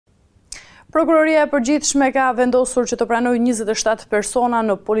Prokuroria e Përgjithshme ka vendosur që të pranojë 27 persona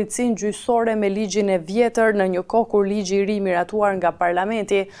në Policinë Gjyqësore me ligjin e Vjetër në një kohë kur ligji i ri miratuar nga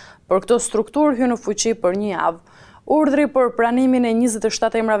Parlamenti për këtë strukturë hyn në fuqi për një javë. Urdhri për pranimin e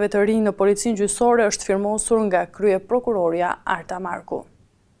 27 emrave të rinj në Policinë Gjyqësore është firmosur nga Prokuroria Marku.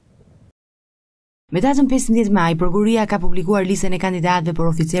 Me datën 15 maj, Prokuroria ka publikuar listën e kandidatëve për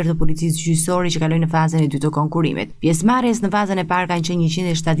oficer të Policisë Gjyqësore që kalojnë në fazën e dytë të konkurimit. Pjesëmarrjes në fazën e parë kanë qenë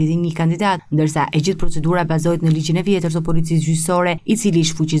 171 kandidat, ndërsa e gjithë procedura bazohet në ligjin e Vjetër të Policisë Gjyqësore, i cili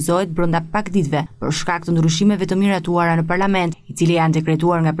shfuqizohet brenda pak ditëve për shkak të ndryshimeve të miratuara në Parlament, i cili janë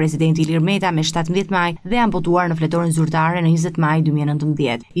dekretuar nga presidenti Ilir Meta me 17 maj dhe janë botuar në fletoren zyrtare në 20 maj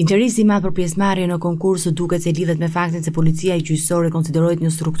 2019. Interesi i madh për pjesëmarrje në konkurs duket se lidhet me faktin se Policia e Gjyqësore konsiderohet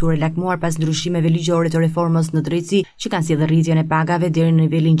një strukturë e lakmuar pas ndryshimeve ligjore të reformës në drejtësi që kanë sjellë rritjen e pagave deri në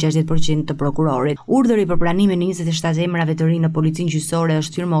nivelin 60% të prokurorit. Urdhri për pranimin e 27 emrave të rinj në Policinë Gjyqësore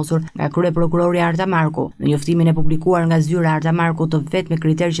është firmosur nga Prokuroria Marku. Në njoftimin e publikuar nga Zjarr Marku, të vetme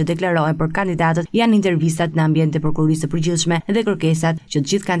kriter që deklarohen për kandidatët janë intervistat në ambient të Prokurorisë së Përgjithshme dhe kërkesat që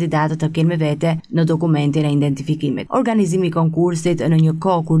të gjithë kandidatët të kenë me vete në dokumentin e identifikimit. Organizimi i konkursit në një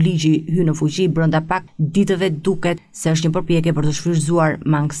kohë kur ligji hyn në fuqi brenda pak ditëve duket se është një përpjekje për të shfrytzuar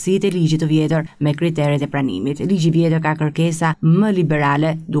mangësitë e ligjit të Vjetër me kriteret e pranimit. Ligji i Vjetër ka kërkesa më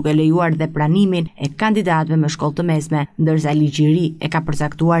liberale, duke lejuar dhe pranimin e kandidatëve me shkollë të mesme, ndërsa ligji i ri e ka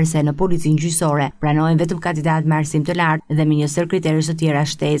përcaktuar se në Policinë Gjyqësore pranohen vetëm kandidatë me arsim të lartë dhe me një sër kriterësh të tjera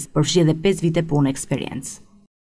shtesë, përfshi edhe 5 vite punë eksperiencë.